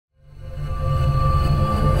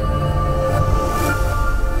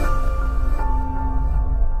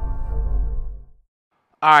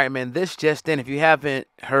All right, man. This just in. If you haven't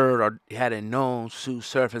heard or hadn't known, Tsu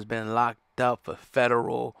Surf has been locked up for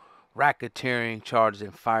federal racketeering charges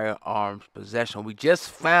in firearms possession. We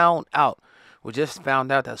just found out. We just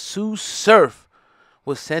found out that Tsu Surf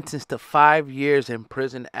was sentenced to 5 years in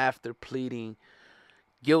prison after pleading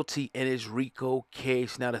guilty in his RICO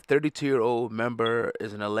case. Now, the 32-year-old member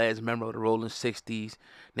is an alleged member of the Rollin '60s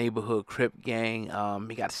Neighborhood Crip gang.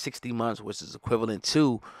 He got 60 months, which is equivalent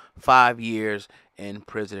to 5 years in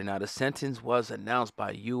prison. Now, the sentence was announced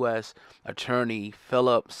by U.S. Attorney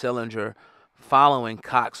Philip Sillinger following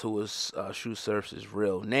Cox, who was Tsu Surf's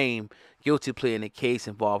real name, guilty plea in a case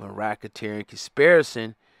involving racketeering,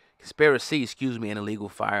 conspiracy, and illegal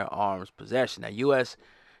firearms possession. Now, U.S.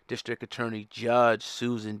 District Attorney Judge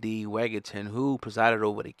Susan D. Wigenton, who presided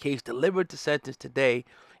over the case, delivered the sentence today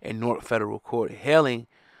in Newark Federal Court. Hailing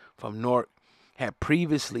from Newark, had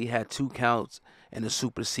previously had 2 counts in the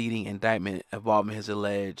superseding indictment involving his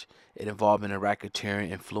alleged involvement in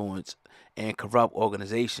racketeering, influence, and corrupt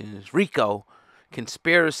organizations, RICO,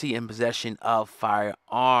 conspiracy and possession of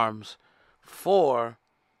firearms for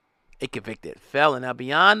a convicted felon. Now,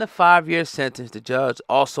 beyond the 5 year sentence, the judge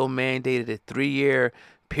also mandated a 3 year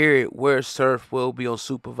period where Surf will be on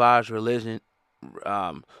supervision,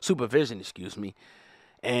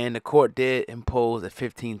 and the court did impose a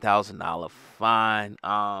 $15,000 fine.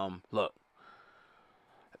 Look,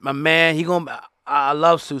 my man, I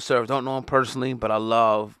love Tsu Surf. Don't know him personally, but I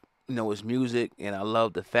love his music, and I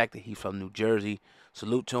love the fact that he's from New Jersey.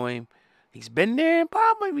 Salute to him. He's been there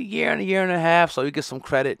probably a year and a half, so he gets some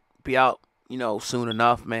credit. Be out, soon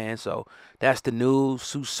enough, man. So that's the news.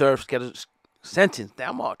 Tsu Surf got a sentence.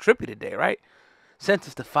 Damn, I'm all trippy today, right?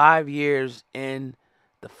 Sentenced to 5 years in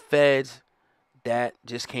the feds. That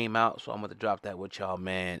just came out, so I'm gonna drop that with y'all,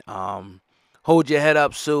 man. Hold your head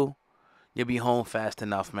up, Sue. You'll be home fast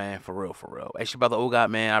enough, man. For real, for real. Hey, your brother Ogot,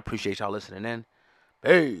 man. I appreciate y'all listening in.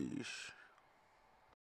 Peace.